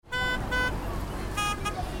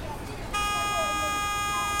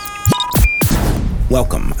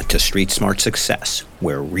Welcome to Street Smart Success,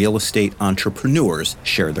 where real estate entrepreneurs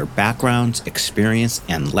share their backgrounds, experience,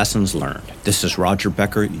 and lessons learned. This is Roger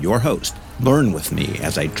Becker, your host. Learn with me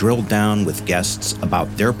as I drill down with guests about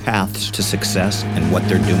their paths to success and what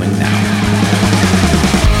they're doing now.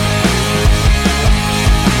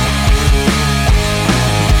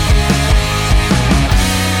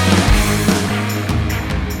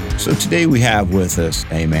 So today we have with us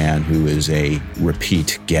a man who is a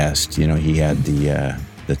repeat guest. You know, he had the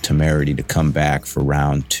temerity to come back for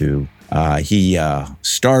round two. He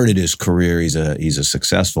started his career. He's a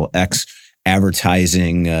successful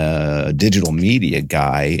ex-advertising digital media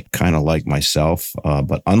guy, kind of like myself,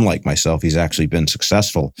 but unlike myself, he's actually been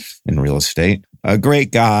successful in real estate. A great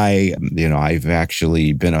guy. You know, I've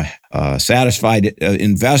actually been a satisfied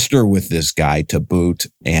investor with this guy to boot,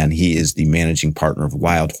 and he is the managing partner of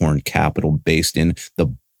Wildhorn Capital based in the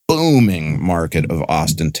booming market of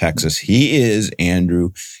Austin, Texas. He is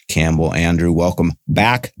Andrew Campbell. Andrew, welcome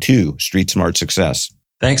back to Street Smart Success.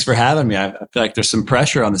 Thanks for having me. I feel like there's some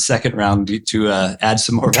pressure on the second round to add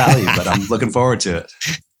some more value, but I'm looking forward to it.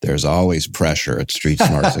 There's always pressure at Street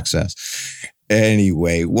Smart Success.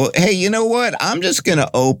 Anyway, well, hey, you know what? I'm just going to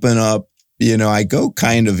open up. You know, I go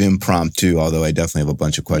kind of impromptu, although I definitely have a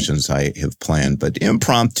bunch of questions I have planned, but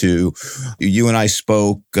impromptu. You and I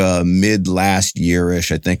spoke mid last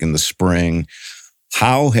year-ish, I think in the spring.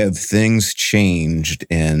 How have things changed,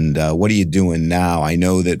 and what are you doing now? I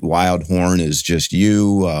know that Wildhorn is just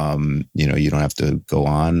you. You know, you don't have to go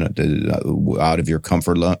on out of your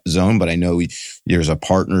comfort zone, but I know there's a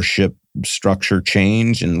partnership structure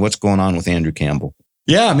change. And what's going on with Andrew Campbell?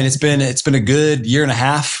 Yeah, I mean, it's been a good year and a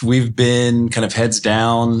half. We've been kind of heads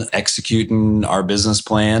down executing our business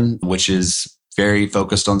plan, which is very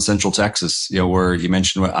focused on Central Texas. You know, where you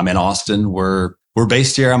mentioned I'm in Austin. We're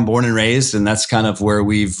based here. I'm born and raised, and that's kind of where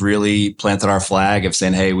we've really planted our flag of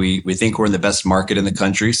saying, hey, we think we're in the best market in the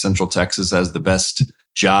country. Central Texas has the best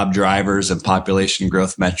job drivers and population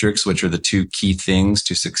growth metrics, which are the two key things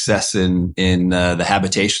to success in the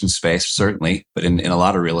habitation space, certainly, but in a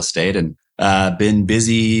lot of real estate. And been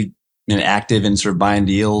busy and active in sort of buying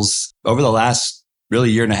deals over the last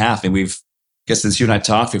really year and a half. And I guess since you and I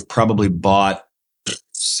talked, we've probably bought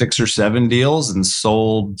 6 or 7 deals and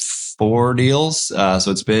sold 4 deals. So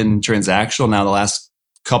it's been transactional. Now, the last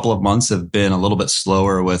couple of months have been a little bit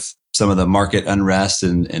slower with some of the market unrest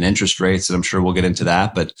and interest rates, and I'm sure we'll get into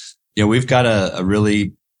that. But, you know, we've got a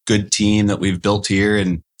really good team that we've built here,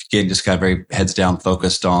 and again, just kind of very heads down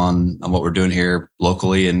focused on what we're doing here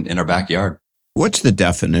locally in our backyard. What's the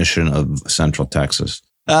definition of Central Texas?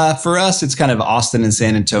 For us, it's kind of Austin and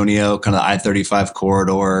San Antonio, kind of the I-35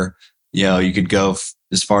 corridor. You know, you could go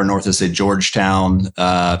as far north as, say, Georgetown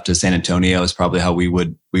to San Antonio is probably how we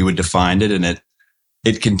would define it. And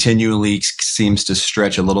it continually seems to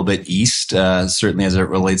stretch a little bit east, certainly as it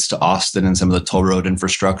relates to Austin and some of the toll road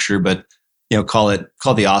infrastructure. But, you know, call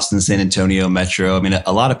the Austin-San Antonio metro. I mean,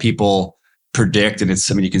 a lot of people predict, and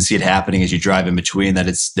you can see it happening as you drive in between,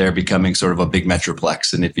 that they're becoming sort of a big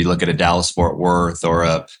metroplex. And if you look at a Dallas-Fort Worth or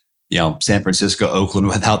a San Francisco, Oakland,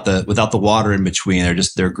 without the water in between,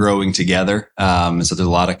 they're growing together. And so there's a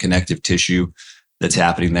lot of connective tissue that's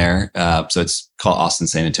happening there. So it's called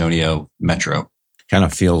Austin-San Antonio metro. Kind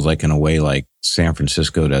of feels like, in a way, like San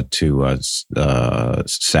Francisco to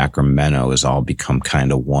Sacramento has all become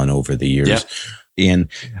kind of one over the years. Yep. And,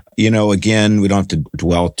 you know, again, we don't have to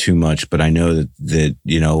dwell too much, but I know that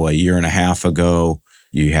you know, a year and a half ago,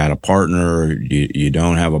 you had a partner, you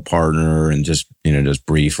don't have a partner, and just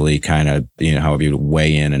briefly kind of, you know, however you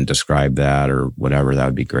weigh in and describe that or whatever, that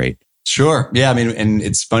would be great. Sure. Yeah. I mean, and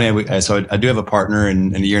it's funny. So I do have a partner,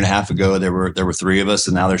 and a year and a half ago, there were 3 of us,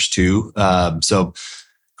 and now there's 2. So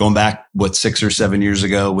going back, 6 or 7 years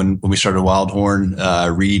ago when we started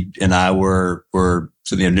Wildhorn, Reed and I were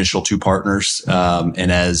the initial 2 partners.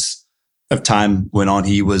 And as time went on,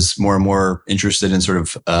 he was more and more interested in sort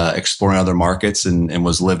of exploring other markets and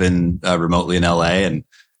was living remotely in LA. And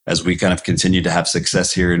as we kind of continued to have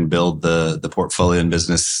success here and build the portfolio and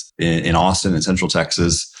business in Austin and Central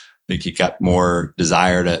Texas, I think he got more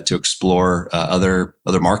desire to explore other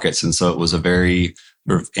markets. And so it was a very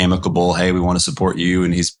sort of amicable, hey, we want to support you.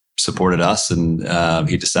 And he's supported us. And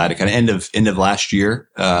he decided kind of end of last year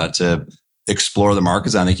to explore the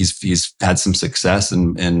markets. I think he's had some success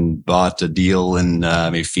and bought a deal in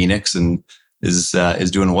maybe Phoenix and is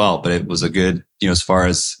doing well. But it was a good, you know, as far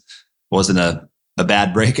as wasn't a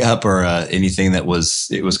bad breakup or anything it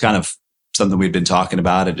was kind of something we'd been talking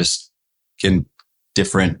about. It just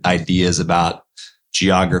different ideas about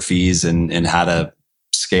geographies and how to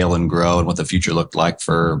scale and grow and what the future looked like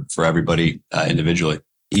for everybody individually.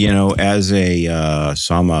 As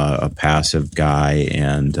so I'm a passive guy,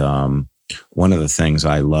 and one of the things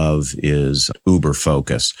I love is uber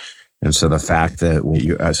focus. And so the fact that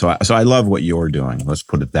so I love what you're doing. Let's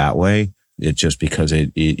put it that way. It's just because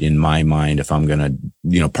it in my mind, if I'm going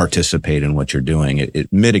to, participate in what you're doing,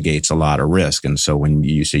 it mitigates a lot of risk. And so when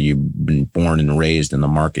you say you've been born and raised in the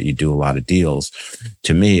market, you do a lot of deals.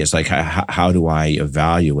 To me, it's like, how do I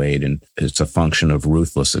evaluate? And it's a function of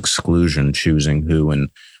ruthless exclusion, choosing who and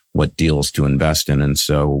what deals to invest in. And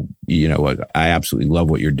so, I absolutely love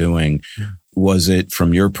what you're doing. Was it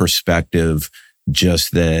from your perspective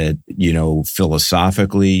just that,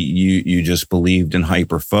 philosophically, you just believed in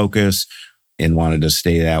hyper focus and wanted to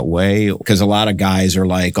stay that way? Because a lot of guys are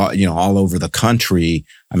like, all over the country.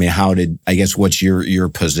 I mean, what's your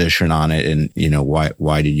position on it? And,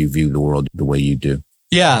 why do you view the world the way you do?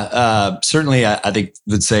 Yeah, certainly. I think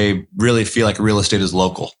would say really feel like real estate is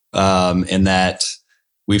local, in that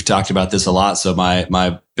we've talked about this a lot. So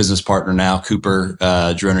my business partner now, Cooper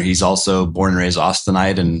Droner, he's also born and raised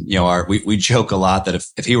Austinite. And, we joke a lot that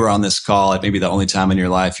if he were on this call, it may be the only time in your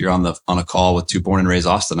life you're on a call with two born and raised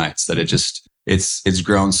Austinites, that it's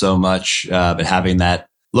grown so much. But having that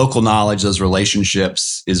local knowledge, those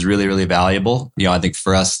relationships is really, really valuable. I think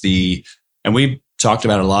for us, and we've talked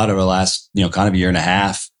about it a lot over the last, kind of year and a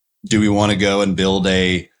half. Do we want to go and build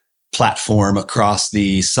a platform across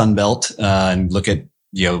the Sun Belt and look at,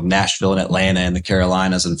 Nashville and Atlanta and the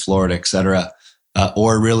Carolinas and Florida, et cetera,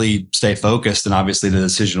 or really stay focused? And obviously the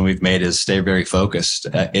decision we've made is stay very focused.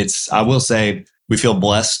 I will say we feel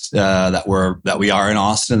blessed that we are in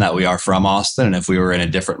Austin, that we are from Austin. And if we were in a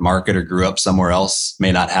different market or grew up somewhere else,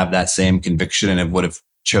 may not have that same conviction and it would have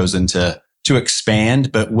chosen to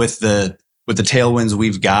expand. But with the tailwinds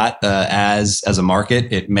we've got as a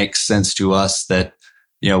market, it makes sense to us that,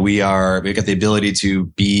 we've got the ability to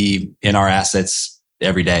be in our assets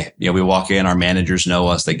every day. We walk in, our managers know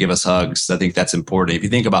us, they give us hugs. I think that's important. If you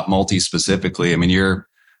think about multi specifically, I mean, you're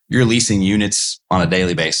leasing units on a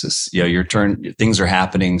daily basis. Things are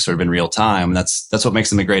happening sort of in real time. That's what makes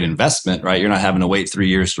them a great investment, right? You're not having to wait 3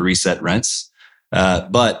 years to reset rents.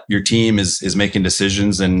 But your team is making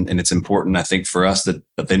decisions, and it's important, I think, for us that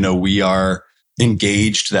they know we are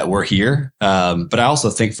engaged, that we're here. But I also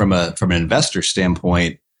think from an investor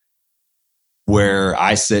standpoint, where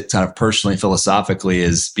I sit kind of personally, philosophically,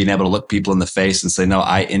 is being able to look people in the face and say, no,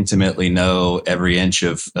 I intimately know every inch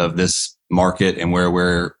of this market and where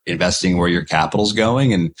we're investing, where your capital's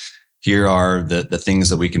going. And here are the things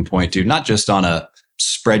that we can point to, not just on a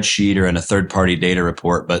spreadsheet or in a third-party data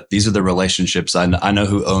report, but these are the relationships. I know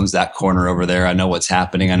who owns that corner over there. I know what's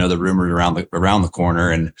happening. I know the rumors around the corner.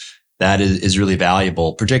 And that is really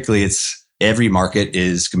valuable. Particularly, every market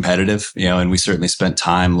is competitive, and we certainly spent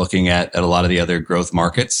time looking at a lot of the other growth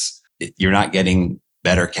markets. You're not getting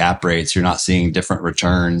better cap rates. You're not seeing different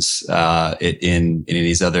returns in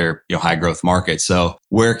these other high growth markets. So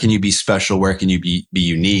where can you be special? Where can you be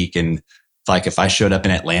unique? And if I showed up in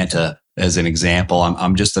Atlanta as an example,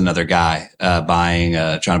 I'm just another guy trying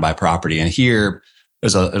to buy property. And here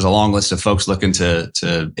there's a long list of folks looking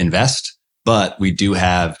to invest, but we do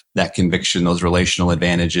have that conviction, those relational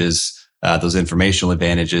advantages, those informational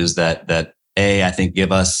advantages that I think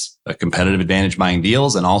give us a competitive advantage buying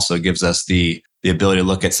deals, and also gives us the ability to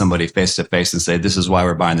look at somebody face to face and say, this is why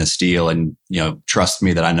we're buying this deal. And, trust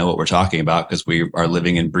me that I know what we're talking about, because we are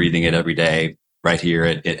living and breathing it every day right here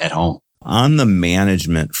at home. On the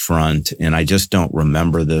management front, and I just don't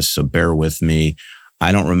remember this, so bear with me.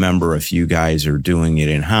 I don't remember if you guys are doing it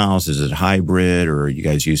in-house. Is it hybrid, or you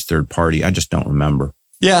guys use third party? I just don't remember.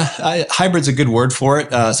 Yeah, hybrid's a good word for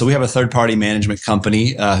it. So we have a third-party management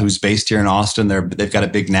company who's based here in Austin. They've got a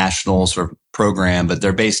big national sort of program, but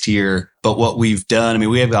they're based here. But what we've done,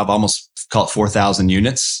 we have almost, call it 4,000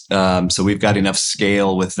 units. So we've got enough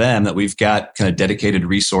scale with them that we've got kind of dedicated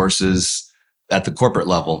resources at the corporate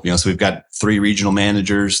level. So we've got 3 regional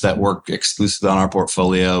managers that work exclusively on our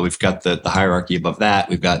portfolio. We've got the hierarchy above that.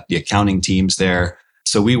 We've got the accounting teams there.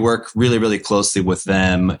 So we work really, really closely with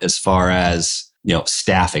them as far as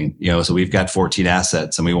staffing, so we've got 14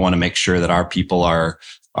 assets, and we want to make sure that our people are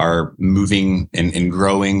moving and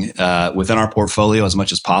growing within our portfolio as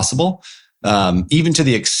much as possible. Even to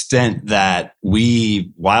the extent that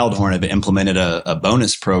Wildhorn have implemented a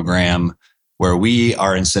bonus program where we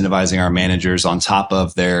are incentivizing our managers on top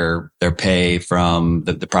of their pay from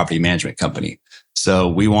the property management company. So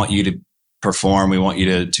we want you to perform. We want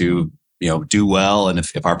you to do well. And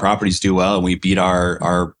if our properties do well and we beat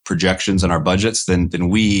our projections and our budgets, then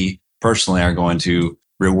we personally are going to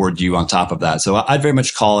reward you on top of that. So I'd very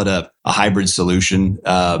much call it a hybrid solution.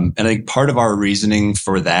 And I think part of our reasoning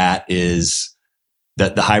for that is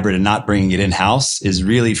the hybrid and not bringing it in-house is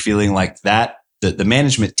really feeling like that the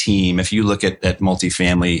management team, if you look at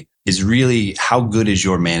multifamily, is really how good is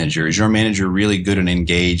your manager? Is your manager really good and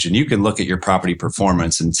engaged? And you can look at your property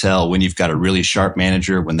performance and tell when you've got a really sharp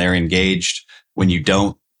manager, when they're engaged. When you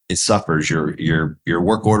don't, it suffers. Your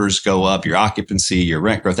work orders go up, your occupancy, your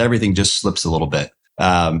rent growth, everything just slips a little bit.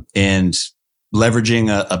 And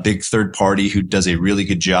leveraging a big third party who does a really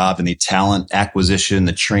good job in the talent acquisition,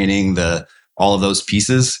 the training, all of those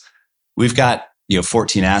pieces. We've got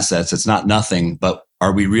 14 assets. It's not nothing, but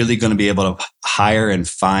are we really going to be able to hire and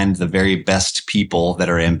find the very best people that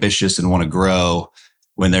are ambitious and want to grow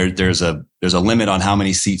when there's a limit on how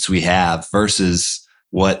many seats we have versus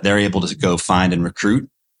what they're able to go find and recruit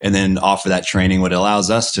and then offer that training? What allows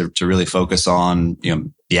us to really focus on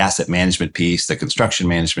the asset management piece, the construction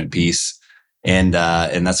management piece, and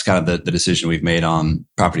that's kind of the decision we've made on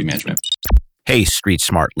property management. Hey, Street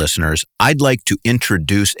Smart listeners, I'd like to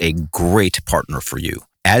introduce a great partner for you.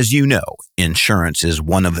 As you know, insurance is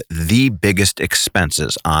one of the biggest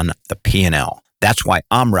expenses on the P&L. That's why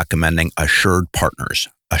I'm recommending Assured Partners.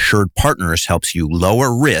 Assured Partners helps you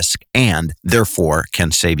lower risk and therefore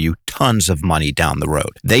can save you tons of money down the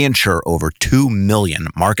road. They insure over 2 million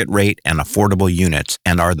market rate and affordable units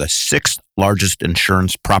and are the 6th largest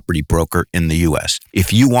insurance property broker in the U.S.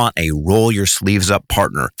 If you want a roll your sleeves up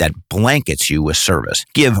partner that blankets you with service,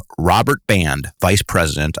 give Robert Band, Vice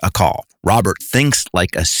President, a call. Robert thinks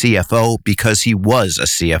like a CFO because he was a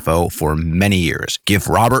CFO for many years. Give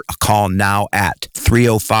Robert a call now at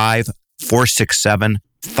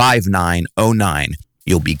 305-467-5909.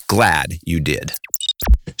 You'll be glad you did.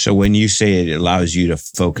 So when you say it allows you to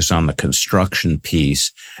focus on the construction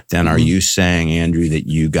piece, then are you saying, Andrew, that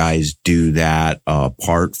you guys do that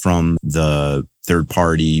apart from the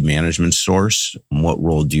third-party management source? What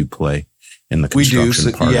role do you play in the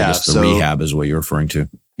construction part? I guess the rehab is what you're referring to.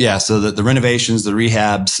 Yeah. So the renovations, the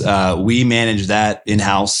rehabs, we manage that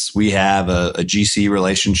in-house. We have a GC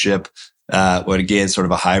relationship. But again, sort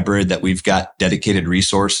of a hybrid that we've got dedicated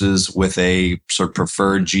resources with a sort of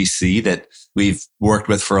preferred GC that we've worked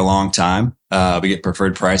with for a long time. We get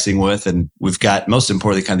preferred pricing with, and we've got, most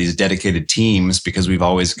importantly, kind of these dedicated teams because we've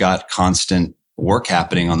always got constant work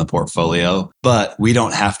happening on the portfolio, but we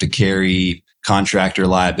don't have to carry contractor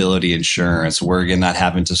liability insurance. We're again not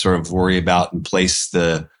having to sort of worry about and place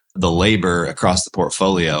the labor across the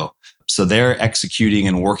portfolio. So they're executing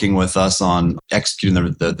and working with us on executing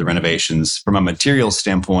the renovations. From a materials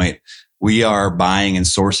standpoint, we are buying and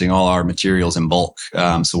sourcing all our materials in bulk.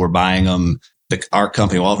 So we're buying them. Our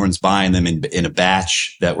company, Waldron's, buying them in a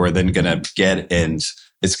batch that we're then going to get, and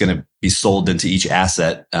it's going to be sold into each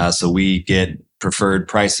asset. So we get preferred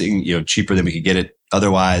pricing, cheaper than we could get it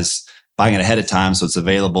otherwise. Buying it ahead of time, so it's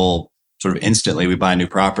available sort of instantly. We buy a new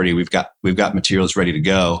property, we've got materials ready to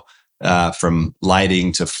go. From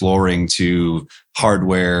lighting to flooring to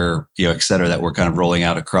hardware, et cetera, that we're kind of rolling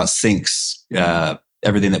out across sinks,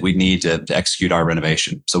 everything that we need to execute our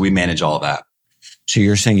renovation. So we manage all of that. So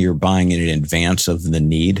you're saying you're buying it in advance of the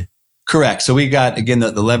need? Correct. So we got, again,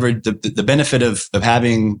 the leverage, the benefit of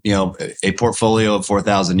having, a portfolio of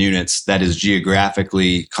 4,000 units that is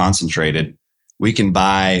geographically concentrated. We can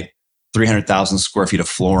buy 300,000 square feet of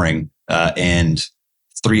flooring, and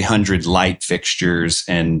 300 light fixtures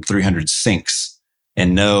and 300 sinks,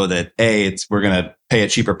 and know that we're going to pay a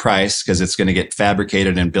cheaper price because it's going to get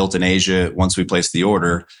fabricated and built in Asia. Once we place the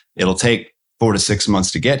order, it'll take 4 to 6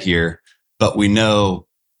 months to get here, but we know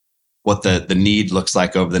what the need looks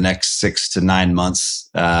like over the next 6 to 9 months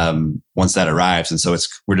once that arrives. And so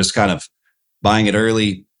we're just kind of buying it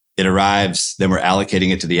early. It arrives, then we're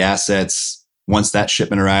allocating it to the assets. Once that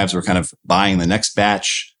shipment arrives, we're kind of buying the next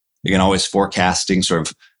batch. Again, always forecasting sort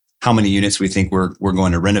of how many units we think we're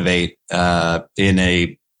going to renovate in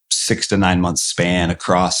a 6 to 9 month span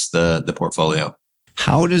across the portfolio.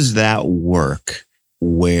 How does that work?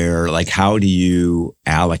 How do you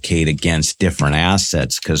allocate against different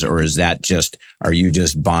assets? Or is that are you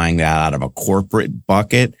just buying that out of a corporate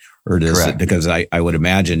bucket? Or because I would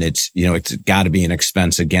imagine it's got to be an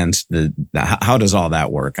expense against how does all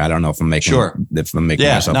that work? I don't know if I'm making myself clear on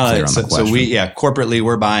the question. So corporately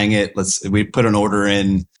we're buying it. We put an order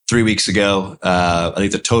in 3 weeks ago. I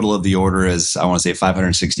think the total of the order is, I want to say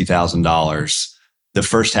 $560,000. The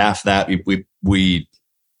first half of that we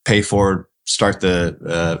pay for, start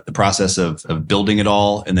the process of building it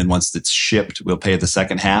all. And then once it's shipped, we'll pay the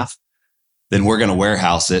second half. Then we're going to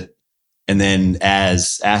warehouse it. And then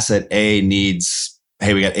as asset A needs,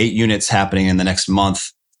 we got 8 units happening in the next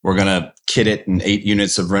month, we're going to kit it, and 8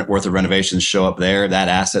 units of worth of renovations show up there. That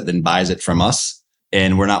asset then buys it from us,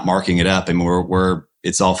 and we're not marking it up. And we're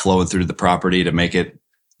it's all flowing through the property to make it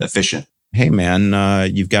efficient. Hey,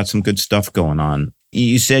 man, you've got some good stuff going on.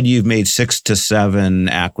 You said you've made 6 to 7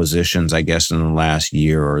 acquisitions, I guess, in the last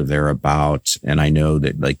year or thereabouts. And I know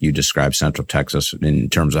that, like you described Central Texas in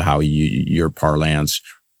terms of how your parlance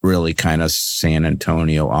really kind of San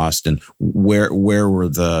Antonio, Austin. Where were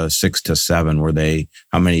the 6 to 7? Were they,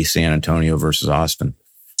 how many San Antonio versus Austin?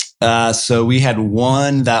 So we had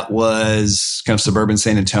one that was kind of suburban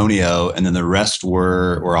San Antonio, and then the rest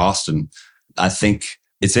were Austin. I think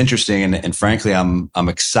it's interesting, and frankly, I'm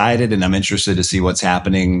excited and I'm interested to see what's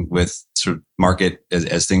happening with sort of market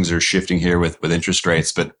as things are shifting here with interest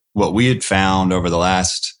rates. But what we had found over the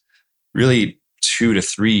last really 2 to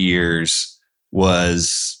 3 years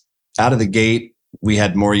was out of the gate, we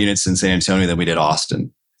had more units in San Antonio than we did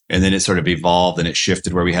Austin. And then it sort of evolved and it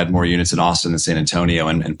shifted where we had more units in Austin than San Antonio.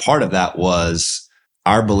 And part of that was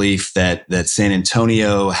our belief that San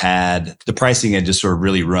Antonio had, the pricing had just sort of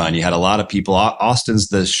really run. You had a lot of people. Austin's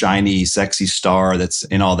the shiny, sexy star that's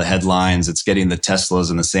in all the headlines. It's getting the Teslas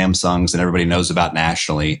and the Samsungs and everybody knows about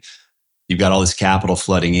nationally. You've got all this capital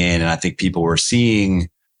flooding in. And I think people were seeing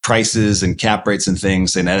prices and cap rates and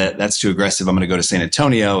things saying that's too aggressive. I'm going to go to San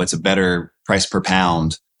Antonio. It's a better price per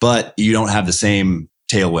pound, but you don't have the same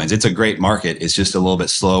tailwinds. It's a great market. It's just a little bit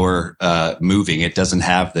slower moving. It doesn't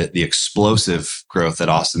have the explosive growth that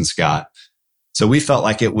Austin's got. So we felt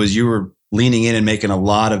like you were leaning in and making a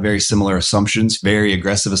lot of very similar assumptions, very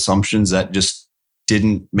aggressive assumptions that just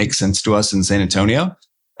didn't make sense to us in San Antonio,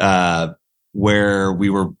 where we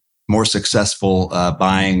were more successful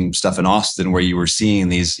buying stuff in Austin, where you were seeing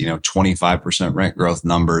these 25% rent growth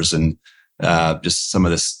numbers and just some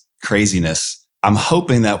of this craziness. I'm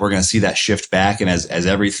hoping that we're going to see that shift back. And as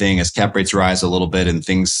cap rates rise a little bit and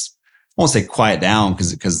things, I won't say quiet down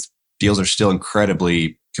because deals are still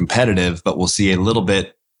incredibly competitive, but we'll see a little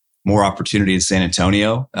bit more opportunity in San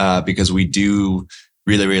Antonio because we do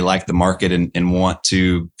really, really like the market and want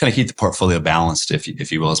to kind of keep the portfolio balanced,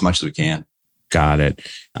 if you will, as much as we can. Got it.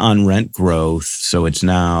 On rent growth, so it's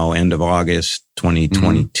now end of August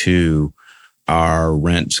 2022. Mm-hmm. Are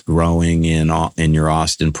rents growing in your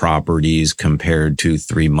Austin properties compared to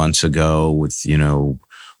 3 months ago with,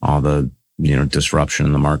 all the, disruption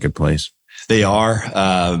in the marketplace? They are.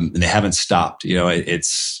 They haven't stopped.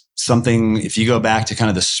 It's something, if you go back to kind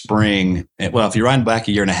of the spring, if you run back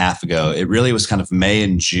a year and a half ago, it really was kind of May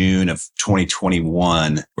and June of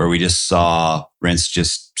 2021 where we just saw rents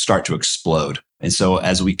just start to explode. And so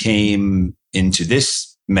as we came into this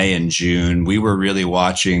May and June, we were really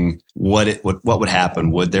watching what would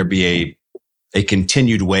happen. Would there be a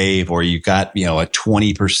continued wave, or you got, a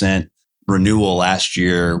 20% renewal last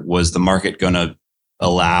year? Was the market going to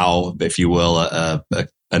allow, if you will,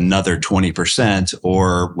 another 20%,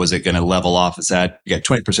 or was it going to level off? It's that you got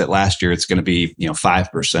 20% last year. It's going to be,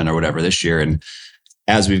 5% or whatever this year. And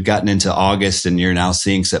as we've gotten into August and you're now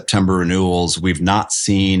seeing September renewals, we've not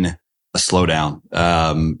seen a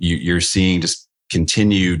slowdown. You're seeing just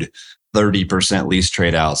continued 30% lease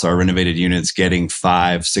trade outs. Our renovated units getting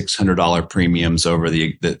 $500-$600 premiums over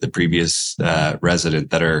the previous resident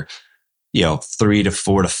that are 3 to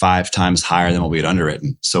 4 to 5 times higher than what we had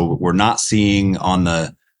underwritten. So we're not seeing on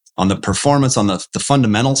the performance on the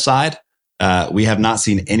fundamental side. We have not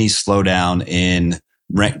seen any slowdown in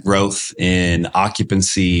rent growth, in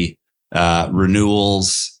occupancy,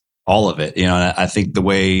 renewals, all of it. I think the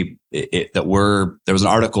way there was an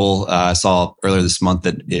article I saw earlier this month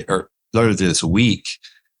earlier this week,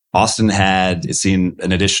 Austin had seen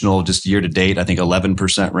an additional, just year to date, I think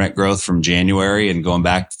 11% rent growth from January, and going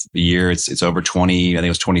back the year, it's over 20. I think it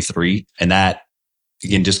was 23, and that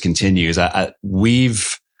again just continues. I'll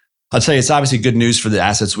tell you, it's obviously good news for the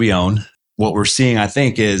assets we own. What we're seeing, I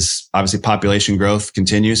think, is obviously population growth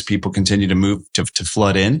continues. People continue to move to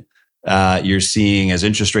flood in. You're seeing, as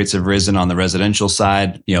interest rates have risen on the residential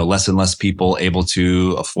side, less and less people able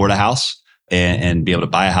to afford a house and be able to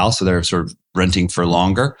buy a house. So they're sort of renting for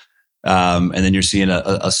longer. And then you're seeing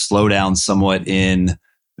a slowdown somewhat in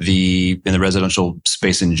the residential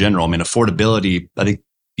space in general. I mean, affordability, I think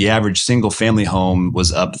the average single family home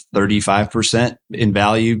was up 35% in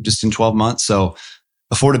value just in 12 months. So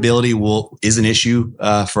affordability is an issue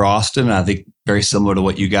for Austin. And I think very similar to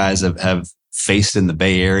what you guys have faced in the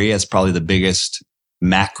Bay Area. It's probably the biggest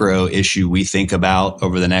macro issue we think about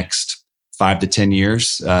over the next 5 to 10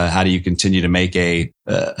 years. How do you continue to make an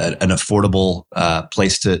affordable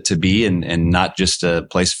place to be and not just a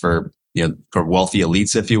place for wealthy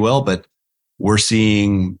elites, if you will? But we're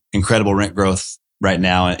seeing incredible rent growth right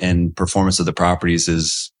now, and performance of the properties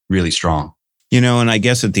is really strong. And I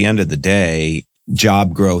guess at the end of the day,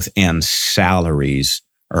 job growth and salaries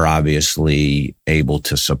are obviously able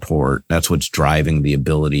to support. That's what's driving the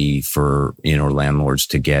ability for, landlords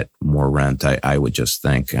to get more rent. I would just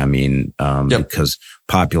think, because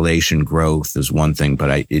population growth is one thing,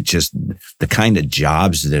 but it just, the kind of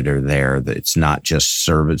jobs that are there, that it's not just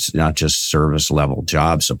service level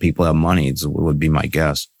jobs. So people have money, would be my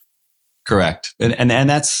guess. Correct. And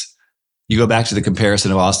that's, you go back to the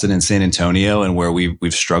comparison of Austin and San Antonio and where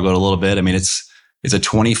we've struggled a little bit. I mean, it's a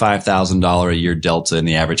 $25,000 a year delta in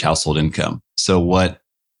the average household income. So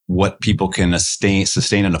what people can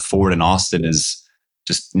sustain and afford in Austin is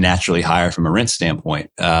just naturally higher from a rent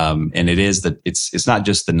standpoint. And it is that it's not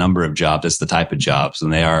just the number of jobs, it's the type of jobs,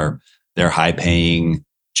 and they're high paying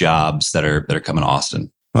jobs that are coming to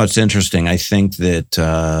Austin. Well, it's interesting. I think that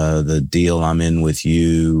the deal I'm in with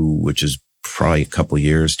you, which is probably a couple of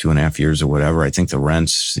years, 2.5 years or whatever, I think the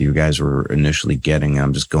rents you guys were initially getting,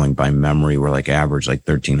 I'm just going by memory, were average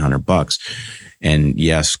 $1,300. And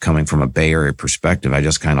yes, coming from a Bay Area perspective, I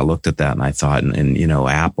just kind of looked at that and I thought, and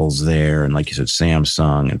Apple's there, and like you said,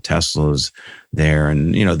 Samsung and Tesla's there,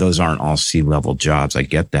 and those aren't all C-level jobs. I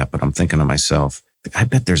get that, but I'm thinking to myself, I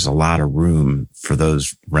bet there's a lot of room for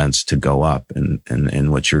those rents to go up,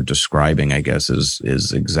 and what you're describing, I guess,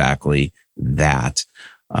 is exactly that.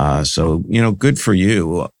 So, good for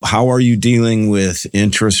you. How are you dealing with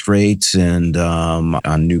interest rates and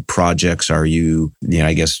on new projects? Are you,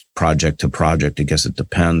 I guess project to project, I guess it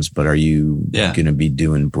depends, but are you going to be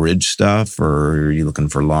doing bridge stuff, or are you looking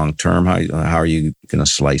for long term? How are you going to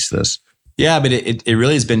slice this? Yeah, but it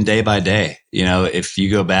really has been day by day. If you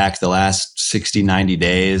go back the last 60, 90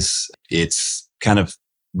 days, it's kind of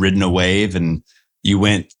ridden a wave, and you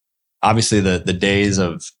went, obviously the days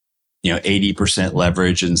of 80%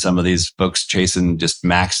 leverage, and some of these folks chasing just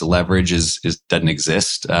max leverage doesn't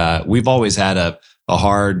exist. We've always had a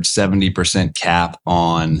hard 70% cap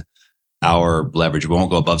on our leverage. We won't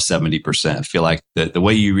go above 70%. I feel like the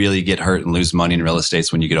way you really get hurt and lose money in real estate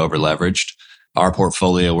is when you get over leveraged. Our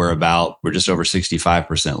portfolio, we're just over 65%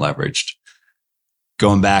 leveraged.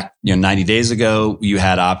 Going back, 90 days ago, you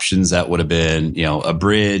had options that would have been, a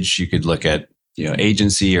bridge. You could look at,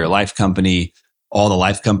 agency or life company. All the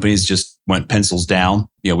life companies just went pencils down.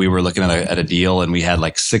 We were looking at a deal, and we had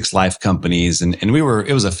 6 life companies, and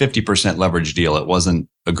it was a 50% leverage deal. It wasn't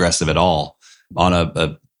aggressive at all on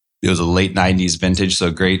it was a late 90s vintage.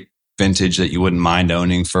 So great vintage that you wouldn't mind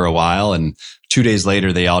owning for a while. And 2 days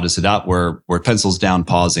later, they all just said, we're pencils down,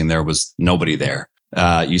 pausing. There was nobody there.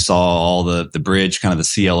 You saw all the bridge, kind of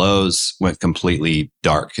the CLOs went completely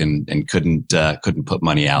dark and couldn't put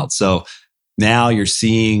money out. So now you're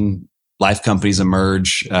seeing life companies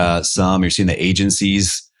emerge. You're seeing the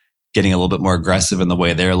agencies getting a little bit more aggressive in the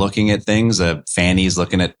way they're looking at things. Fannie's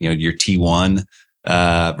looking at your T1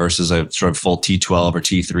 versus a sort of full T12 or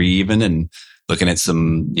T3 even, and looking at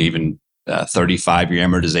some even 35-year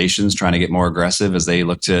amortizations, trying to get more aggressive as they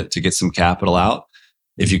look to get some capital out.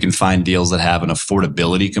 If you can find deals that have an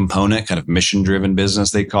affordability component, kind of mission-driven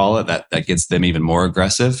business, they call it, that gets them even more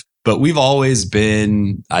aggressive. But we've always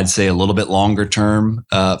been, I'd say, a little bit longer term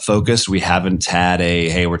focused. We haven't had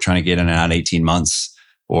hey, we're trying to get in and out 18 months,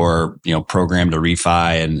 or programmed a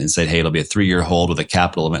refi and said, hey, it'll be a 3-year hold with a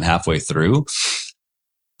capital event halfway through.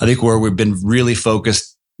 I think where we've been really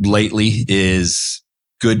focused lately is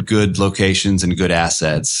good locations and good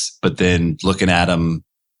assets, but then looking at them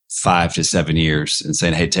 5 to 7 years and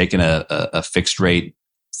saying, hey, taking a fixed rate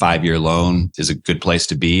 5-year loan is a good place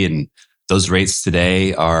to be. And those rates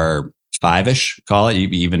today are 5-ish, call it,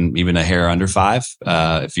 even a hair under 5,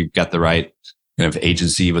 if you've got the right kind of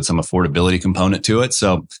agency with some affordability component to it.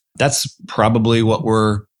 So that's probably what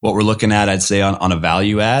we're looking at, I'd say, on a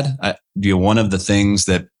value add. One of the things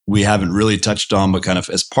that we haven't really touched on, but kind of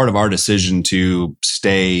as part of our decision to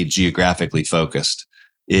stay geographically focused,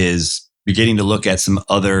 is beginning to look at some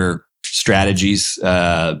other strategies,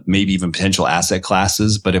 maybe even potential asset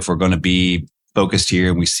classes. But if we're going to be focused here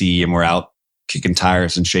and we see and we're out kicking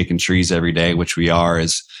tires and shaking trees every day, which we are,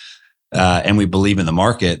 and we believe in the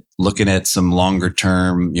market, looking at some longer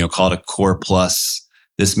term, call it a core plus.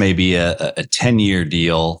 This may be a 10-year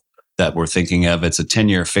deal that we're thinking of. It's a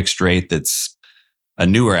 10-year fixed rate that's a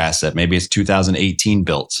newer asset. Maybe it's 2018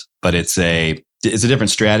 built, but it's a different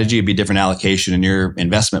strategy. It'd be a different allocation in your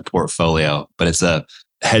investment portfolio, but it's a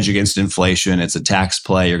hedge against inflation. It's a tax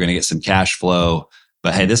play. You're going to get some cash flow.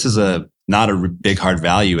 But hey, this is not a big hard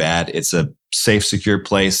value add. It's a safe, secure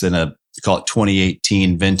place in call it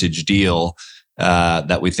 2018 vintage deal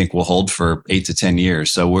that we think will hold for 8 to 10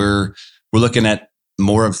 years. So we're looking at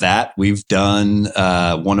more of that. We've done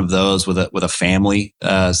one of those with a family,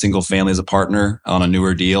 single family as a partner on a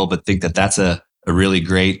newer deal, but think that that's a really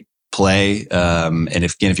great play. And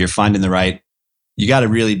if you're finding the right, you got to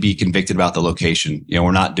really be convicted about the location.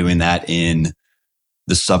 We're not doing that in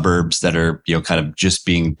the suburbs that are, kind of just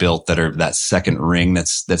being built, that are that second ring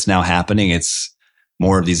that's now happening. It's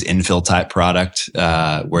more of these infill type product,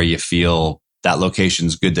 where you feel that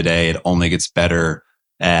location's good today. It only gets better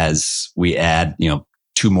as we add,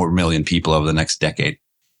 2 more million people over the next decade.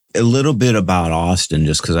 A little bit about Austin,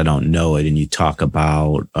 just because I don't know it. And you talk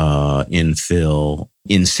about infill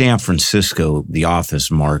in San Francisco, the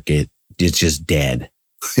office market, it's just dead.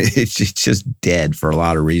 It's just dead for a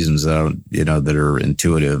lot of reasons that are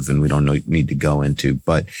intuitive and we don't need to go into.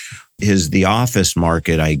 But is the office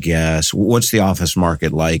market, I guess, what's the office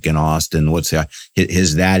market like in Austin?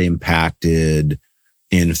 Has that impacted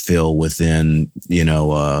infill within,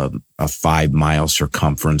 a 5-mile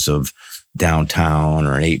circumference of downtown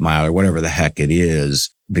or an 8-mile or whatever the heck it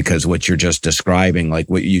is? Because what you're just describing, like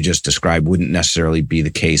what you just described, wouldn't necessarily be the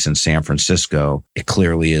case in San Francisco. It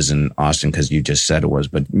clearly is in Austin because you just said it was,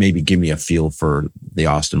 but maybe give me a feel for the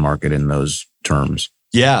Austin market in those terms.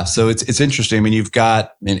 Yeah. So it's interesting. I mean, you've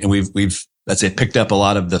got, and we've, let's say, picked up a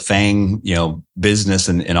lot of the FANG, business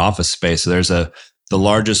and office space. So there's the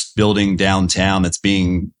largest building downtown that's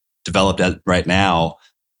being developed right now.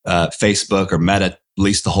 Facebook or Meta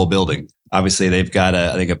leased the whole building. Obviously they've got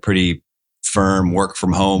a pretty firm work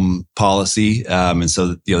from home policy. And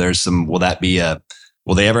so, there's some, will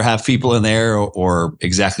they ever have people in there or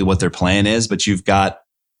exactly what their plan is? But you've got,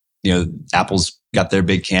 Apple's got their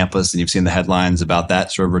big campus and you've seen the headlines about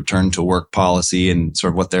that sort of return to work policy and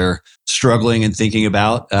sort of what they're struggling and thinking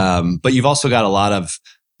about. But you've also got a lot of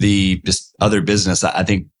the just other business. I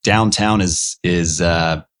think downtown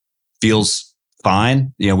feels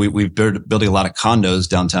fine. We've building a lot of condos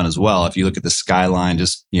downtown as well. If you look at the skyline,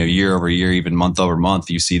 just, year over year, even month over month,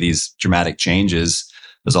 you see these dramatic changes.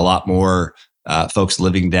 There's a lot more folks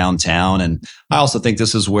living downtown. And I also think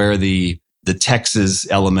this is where the Texas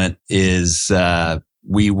element is,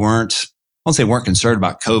 we weren't concerned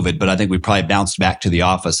about COVID, but I think we probably bounced back to the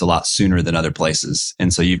office a lot sooner than other places.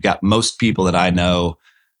 And so you've got most people that I know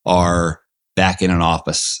are back in an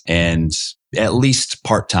office and at least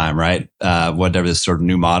part-time, right? Whatever this sort of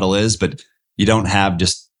new model is, but you don't have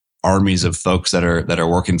just armies of folks that are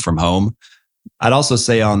working from home. I'd also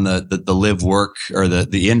say on the live work or the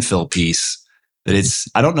infill piece that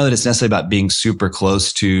I don't know that it's necessarily about being super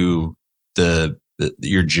close to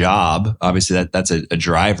your job. Obviously that's a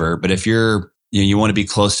driver, but if you want to be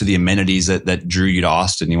close to the amenities that drew you to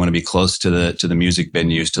Austin, you want to be close to the music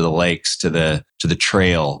venues, to the lakes, to the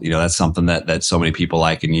trail. That's something that so many people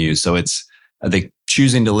like and use. So I think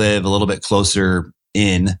choosing to live a little bit closer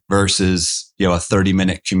in versus, a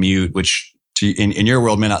 30-minute commute, which in your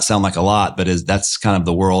world may not sound like a lot, but that's kind of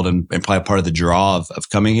the world and probably part of the draw of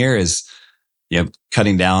coming here is,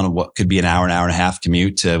 cutting down what could be an hour and a half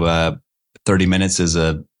commute to 30 minutes is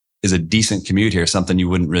a decent commute here, something you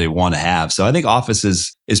wouldn't really want to have. So I think office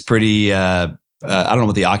is pretty, I don't know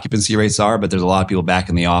what the occupancy rates are, but there's a lot of people back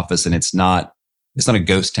in the office and it's not a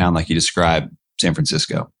ghost town like you described San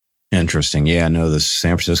Francisco. Interesting. Yeah, no, the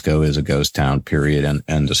San Francisco is a ghost town, period.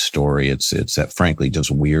 And the story, it's frankly just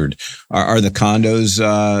weird. Are the condos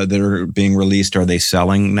that are being released, are they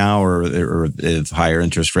selling now or if higher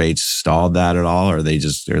interest rates stalled that at all? Or are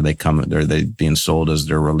they being sold as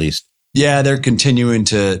they're released? Yeah, they're continuing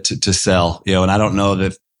to sell, and I don't know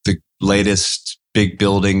if the latest big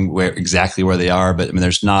building exactly where they are, but I mean,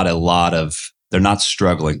 there's not a lot of, they're not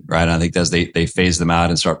struggling, right? And I think as they phase them out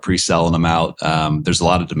and start pre-selling them out, there's a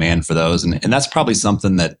lot of demand for those. And that's probably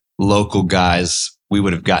something that local guys, we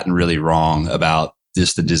would have gotten really wrong about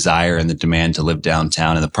just the desire and the demand to live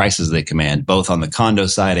downtown and the prices they command, both on the condo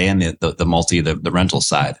side and the rental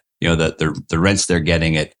side. The rents they're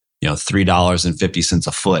getting at, $3.50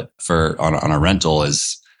 a foot on a rental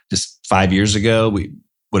is just 5 years ago. We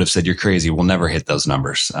would have said, you're crazy. We'll never hit those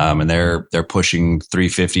numbers. And they're pushing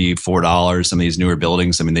 $3.50, $4. Some of these newer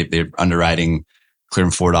buildings, I mean, they're underwriting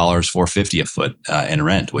clearing $4, $4.50 a foot in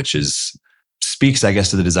rent, which speaks, I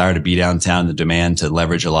guess, to the desire to be downtown, the demand to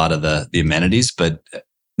leverage a lot of the amenities, but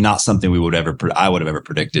not something I would have ever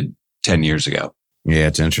predicted 10 years ago. Yeah,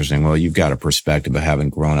 it's interesting. Well, you've got a perspective of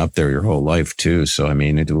having grown up there your whole life too. So, I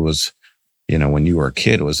mean, it was, when you were a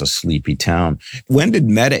kid, it was a sleepy town. When did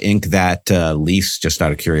Meta ink that lease, just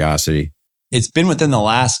out of curiosity? It's been within the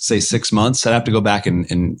last, say, 6 months. I'd have to go back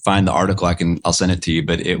and find the article. I'll send it to you,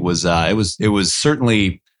 but it was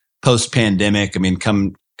certainly post-pandemic. I mean,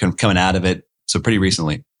 coming out of it. So pretty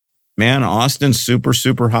recently. Man, Austin's super,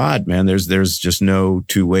 super hot, man. There's just no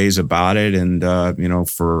two ways about it. And,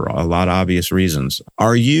 for a lot of obvious reasons.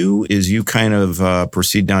 As you kind of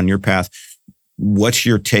proceed down your path, What's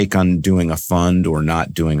your take on doing a fund or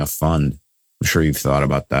not doing a fund? I'm sure you've thought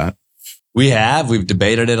about that. We've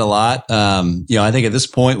debated it a lot. I think at this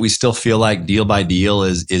point, we still feel like deal by deal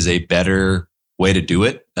is a better way to do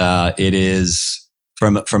it. It is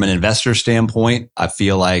from an investor standpoint, I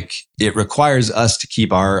feel like it requires us to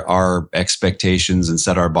keep our expectations and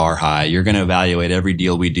set our bar high. You're going to evaluate every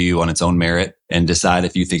deal we do on its own merit and decide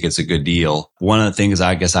if you think it's a good deal. One of the things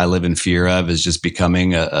I guess I live in fear of is just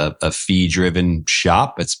becoming a fee-driven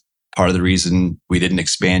shop. It's part of the reason we didn't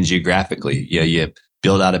expand geographically. You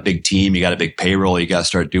build out a big team, you got a big payroll, you got to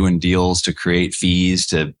start doing deals to create fees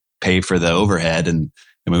to pay for the overhead. And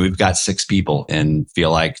I mean, we've got 6 people and feel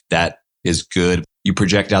like that is good. You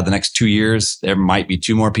project out the next 2 years, there might be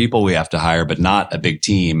 2 more people we have to hire, but not a big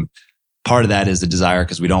team. Part of that is the desire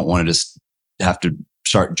because we don't want to just have to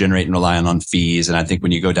start generating, relying on fees. And I think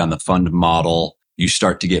when you go down the fund model, you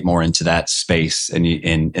start to get more into that space and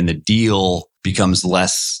the deal becomes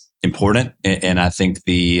less important. And I think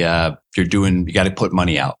you got to put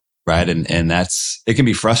money out, right? And it can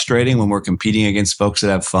be frustrating when we're competing against folks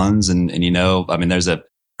that have funds. And there's heard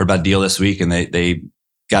about a deal this week and they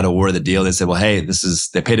got awarded the deal. They said, well, hey,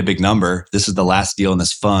 they paid a big number. This is the last deal in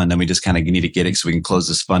this fund. And we just kind of need to get it so we can close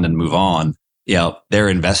this fund and move on. They're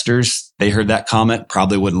investors. They heard that comment,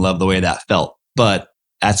 probably wouldn't love the way that felt, but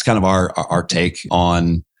that's kind of our take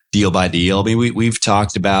on deal by deal. I mean, we've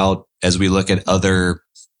talked about as we look at other,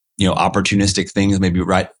 opportunistic things, maybe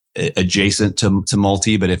right adjacent to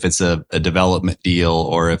multi, but if it's a development deal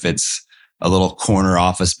or if it's a little corner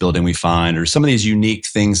office building we find, or some of these unique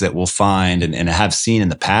things that we'll find and have seen in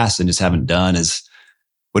the past and just haven't done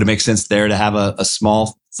would it make sense there to have a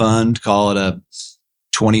small fund, call it a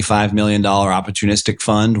 $25 million opportunistic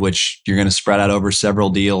fund, which you're going to spread out over several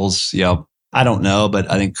deals? I don't know,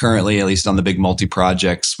 but I think currently, at least on the big multi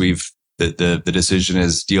projects, the decision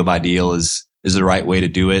is deal by deal is the right way to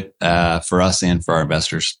do it for us and for our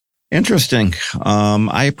investors. Interesting.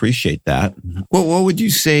 I appreciate that. What would you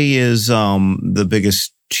say is the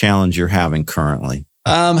biggest challenge you're having currently?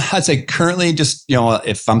 I'd say currently just,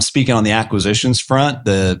 if I'm speaking on the acquisitions front,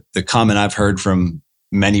 the comment I've heard from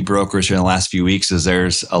many brokers here in the last few weeks is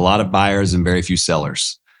there's a lot of buyers and very few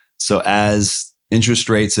sellers. So as interest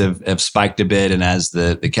rates have spiked a bit and as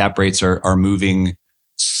the cap rates are moving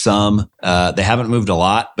some, they haven't moved a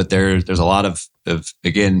lot, but there's a lot of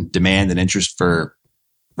again, demand and interest for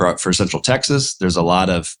Central Texas. There's a lot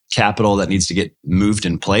of capital that needs to get moved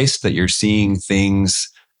in place that you're seeing things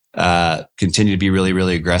continue to be really,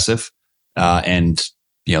 really aggressive. We've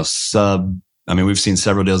seen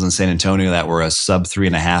several deals in San Antonio that were a sub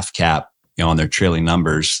 3.5 cap, on their trailing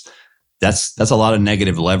numbers. That's a lot of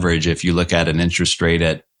negative leverage. If you look at an interest rate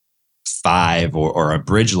at 5 or a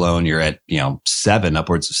bridge loan, you're at, 7,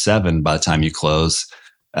 upwards of 7 by the time you close.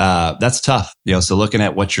 That's tough. So looking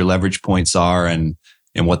at what your leverage points are and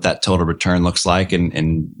what that total return looks like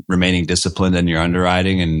and remaining disciplined in your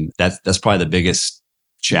underwriting. And that's probably the biggest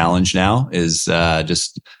challenge now is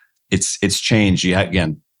it's changed.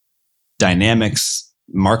 Again, dynamics,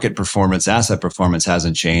 market performance, asset performance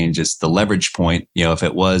hasn't changed. It's the leverage point. If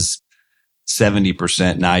it was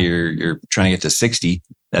 70%, now you're trying to get to 60.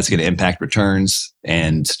 That's going to impact returns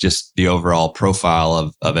and just the overall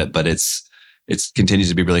profile of it. But it continues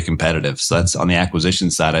to be really competitive. So that's on the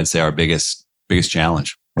acquisition side, I'd say our biggest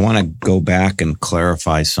challenge. I want to go back and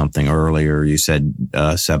clarify something earlier. You said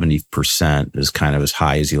 70% is kind of as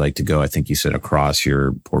high as you like to go. I think you said across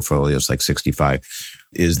your portfolio is like 65.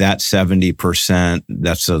 Is that 70%?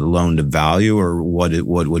 That's a loan to value, or what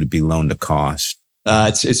would it be loan to cost?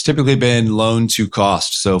 It's typically been loan to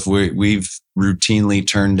cost. So if we've routinely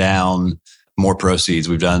turned down more proceeds.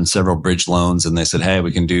 We've done several bridge loans and they said, hey,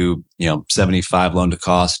 we can do, 75 loan to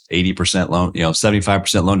cost, 80% loan,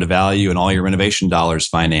 75% loan to value and all your renovation dollars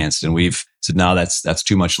financed. And we've said, no, that's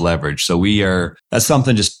too much leverage. So that's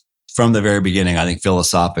something just from the very beginning, I think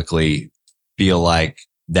philosophically feel like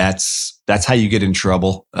that's how you get in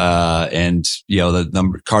trouble.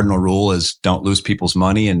 The cardinal rule is don't lose people's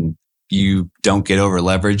money and you don't get over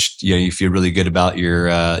leveraged. You feel really good about your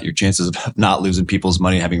chances of not losing people's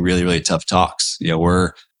money and having really, really tough talks.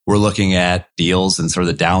 We're looking at deals and sort of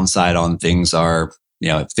the downside on things are,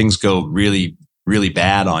 if things go really, really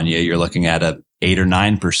bad on you, you're looking at a 8 or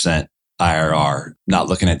 9% IRR, not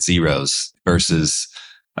looking at zeros versus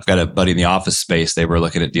I've got a buddy in the office space. They were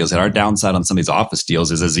looking at deals that our downside on some of these office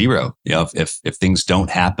deals is a 0. If things don't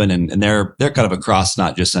happen and they're kind of across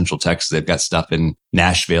not just Central Texas, they've got stuff in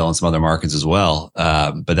Nashville and some other markets as well.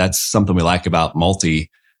 But that's something we like about multi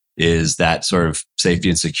is that sort of safety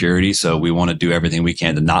and security. So we want to do everything we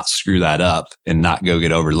can to not screw that up and not go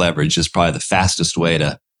get over leverage is probably the fastest way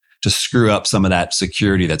to screw up some of that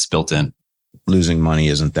security that's built in. Losing money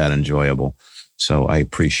isn't that enjoyable. So I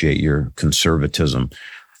appreciate your conservatism.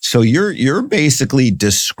 So you're basically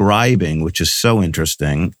describing, which is so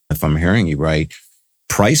interesting, if I'm hearing you right,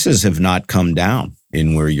 prices have not come down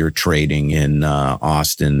in where you're trading in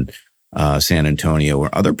Austin, San Antonio, or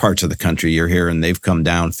other parts of the country. You're here and they've come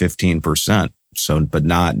down 15%. So, but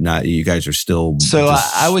not you guys are still. So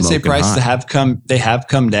I would say prices hot. They have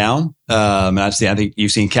come down. And I think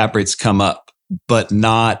you've seen cap rates come up, but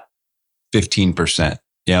not 15%.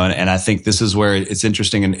 And I think this is where it's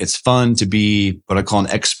interesting and it's fun to be what I call an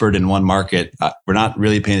expert in one market. We're not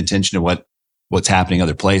really paying attention to what's happening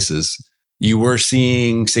other places. You were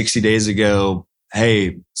seeing 60 days ago,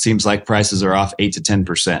 hey, seems like prices are off 8 to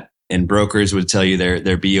 10%. And brokers would tell you their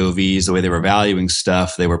BOVs, the way they were valuing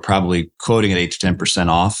stuff, they were probably quoting at 8 to 10%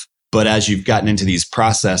 off. But as you've gotten into these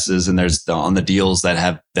processes and there's on the deals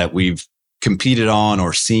that we've competed on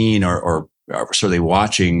or seen or are sort of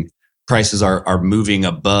watching, prices are moving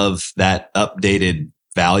above that updated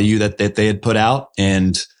value that they had put out.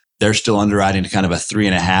 And they're still underwriting to kind of a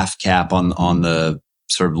 3.5 cap on the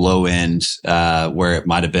sort of low end, where it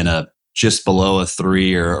might have been just below a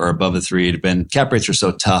 3 or above a 3. It'd have been, cap rates are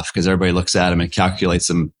so tough because everybody looks at them and calculates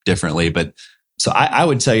them differently. But so I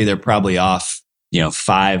would tell you they're probably off,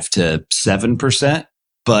 5 to 7%,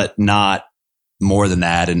 but not more than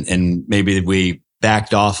that. And maybe we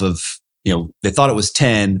backed off of, they thought it was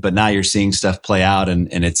 10, but now you're seeing stuff play out and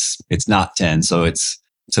it's not 10. So it's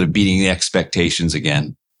sort of beating the expectations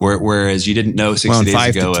again. Whereas you didn't know 60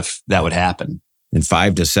 days ago if that would happen. And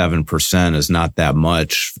 5 to 7% is not that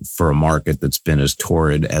much for a market that's been as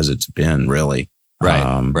torrid as it's been, really.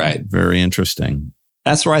 Right. Very interesting.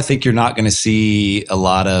 That's where I think you're not going to see a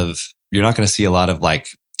lot of like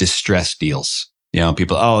distressed deals.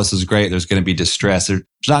 People, this is great. There's going to be distress. There's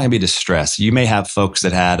not going to be distress. You may have folks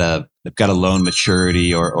that they've got a loan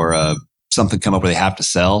maturity or something come up where they have to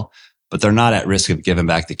sell, but they're not at risk of giving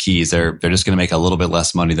back the keys. They're just going to make a little bit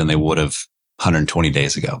less money than they would have 120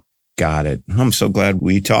 days ago. Got it. I'm so glad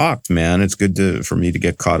we talked, man. It's good for me to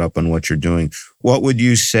get caught up on what you're doing. What would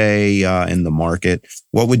you say in the market?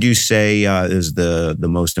 What would you say is the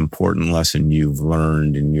most important lesson you've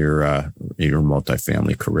learned in your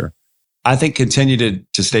multifamily career? I think continue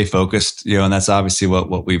to stay focused, and that's obviously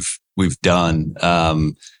what we've done.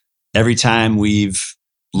 Every time we've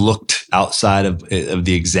looked outside of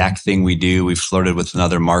the exact thing we do, we've flirted with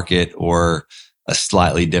another market or a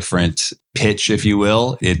slightly different pitch, if you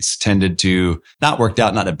will. It's tended to not worked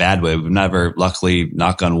out, not in a bad way. We've never, luckily,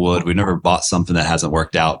 knock on wood, we've never bought something that hasn't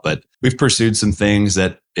worked out, but we've pursued some things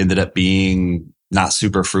that ended up being not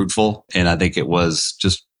super fruitful. And I think it was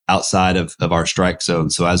just outside of our strike zone.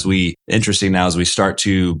 So interesting now as we start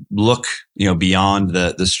to look, beyond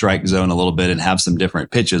the strike zone a little bit and have some different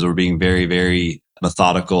pitches, we're being very, very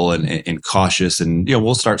methodical and cautious. And,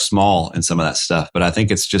 we'll start small in some of that stuff, but I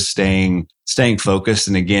think it's just staying focused.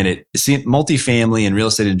 And again, multifamily and real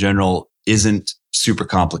estate in general isn't super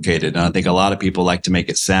complicated. And I think a lot of people like to make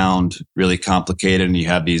it sound really complicated. And you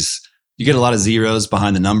get a lot of zeros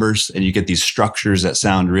behind the numbers and you get these structures that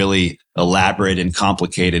sound really elaborate and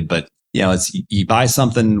complicated. But, you buy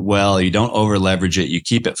something well, you don't over leverage it, you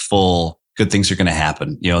keep it full, good things are going to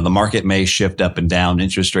happen. The market may shift up and down,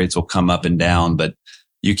 interest rates will come up and down, but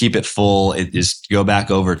you keep it full. It just go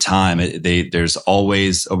back over time. There's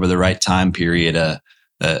always over the right time period,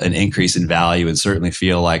 an increase in value, and certainly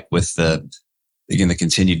feel like with the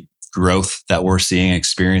continued growth that we're seeing and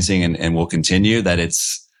experiencing and will continue, that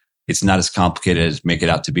it's not as complicated as make it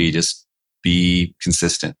out to be. Just be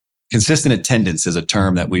consistent. Consistent attendance is a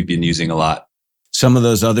term that we've been using a lot. Some of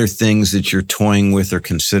those other things that you're toying with or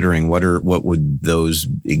considering, what would those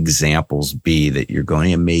examples be that you're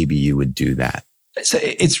going, and maybe you would do that? So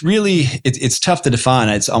it's tough to define.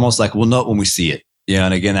 It's almost like we'll know it when we see it.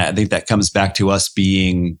 And again, I think that comes back to us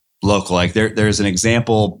being local. Like there's an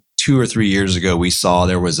example 2 or 3 years ago, we saw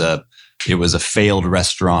it was a failed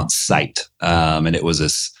restaurant site. And it was a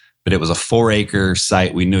 4-acre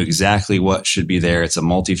site. We knew exactly what should be there. It's a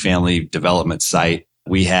multifamily development site.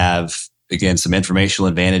 We have, again, some informational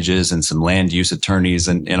advantages and some land use attorneys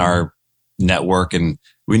in our network. And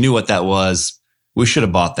we knew what that was. We should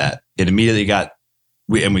have bought that. It immediately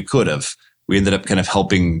we could have. We ended up kind of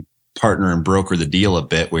helping partner and broker the deal a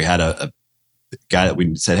bit. We had a guy that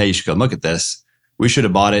we said, hey, you should go look at this. We should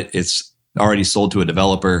have bought it. It's already sold to a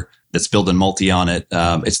developer that's building multi on it.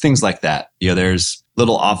 It's things like that. There's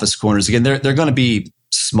little office corners. Again, they're going to be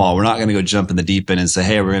small. We're not going to go jump in the deep end and say,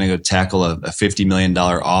 hey, we're going to go tackle a $50 million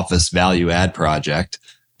office value add project.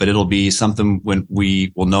 But it'll be something when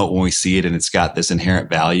we will know it when we see it and it's got this inherent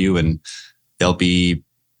value, and there'll be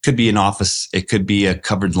could be an office. It could be a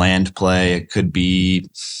covered land play. It could be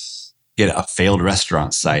a failed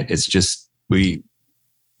restaurant site. It's just, you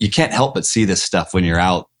can't help but see this stuff when you're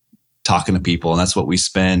out talking to people. And that's what we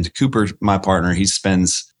spend. Cooper, my partner, he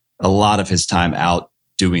spends a lot of his time out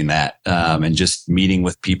doing that, and just meeting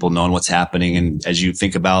with people, knowing what's happening. And as you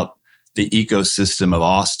think about the ecosystem of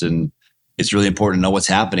Austin, it's really important to know what's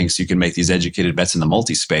happening so you can make these educated bets in the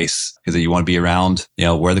multi-space, because you want to be around,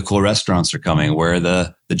 where the cool restaurants are coming, where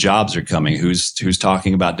the jobs are coming, who's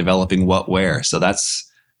talking about developing what where. So that's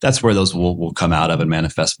where those will come out of and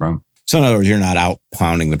manifest from. So in other words, you're not out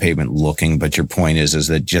pounding the pavement looking, but your point is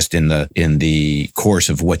that just in the course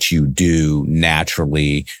of what you do,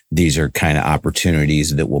 naturally, these are kind of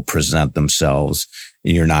opportunities that will present themselves.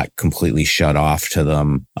 You're not completely shut off to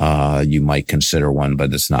them. You might consider one,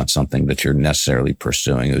 but it's not something that you're necessarily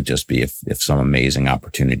pursuing. It would just be if some amazing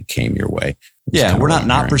opportunity came your way. Yeah, we're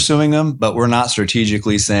not pursuing them, but we're not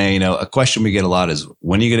strategically saying, a question we get a lot is,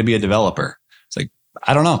 when are you going to be a developer? It's like,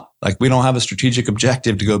 I don't know. Like, we don't have a strategic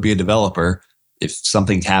objective to go be a developer. If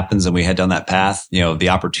something happens and we head down that path, the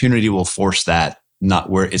opportunity will force that.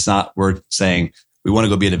 We're saying we want to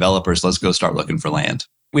go be a developer, so let's go start looking for land.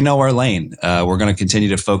 We know our lane. We're going to continue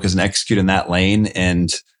to focus and execute in that lane.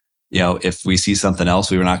 And, if we see something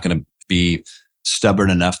else, we're not going to be stubborn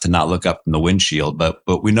enough to not look up from the windshield. But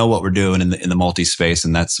we know what we're doing in the multi space,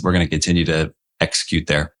 and we're going to continue to execute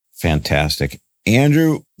there. Fantastic.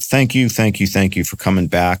 Andrew, thank you for coming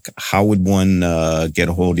back. How would one get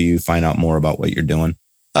a hold of you, find out more about what you're doing?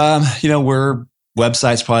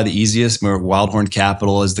 Website's probably the easiest. Wildhorn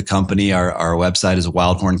Capital is the company. Our website is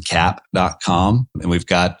wildhorncap.com. And we've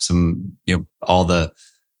got some, all the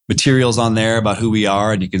materials on there about who we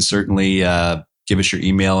are. And you can certainly give us your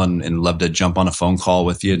email and love to jump on a phone call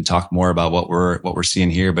with you and talk more about what we're seeing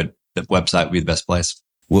here. But the website would be the best place.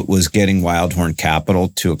 Was getting Wildhorn Capital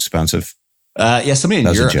too expensive? Yeah, somebody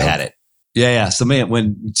in Europe had it. Yeah. Somebody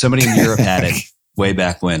in Europe had it way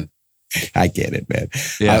back when. I get it, man.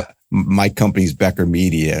 Yeah. My company's Becker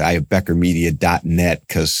Media. I have beckermedia.net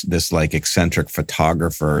because this eccentric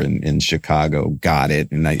photographer in Chicago got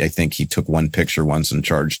it. And I think he took one picture once and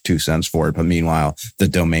charged 2 cents for it. But meanwhile, the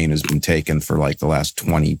domain has been taken for the last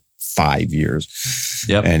 25 years.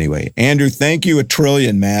 Yep. Anyway, Andrew, thank you a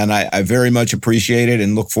trillion, man. I very much appreciate it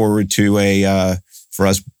and look forward to for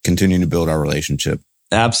us continuing to build our relationship.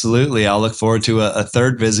 Absolutely. I'll look forward to a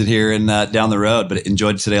third visit here and down the road, but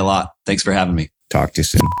enjoyed today a lot. Thanks for having me. Talk to you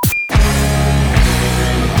soon.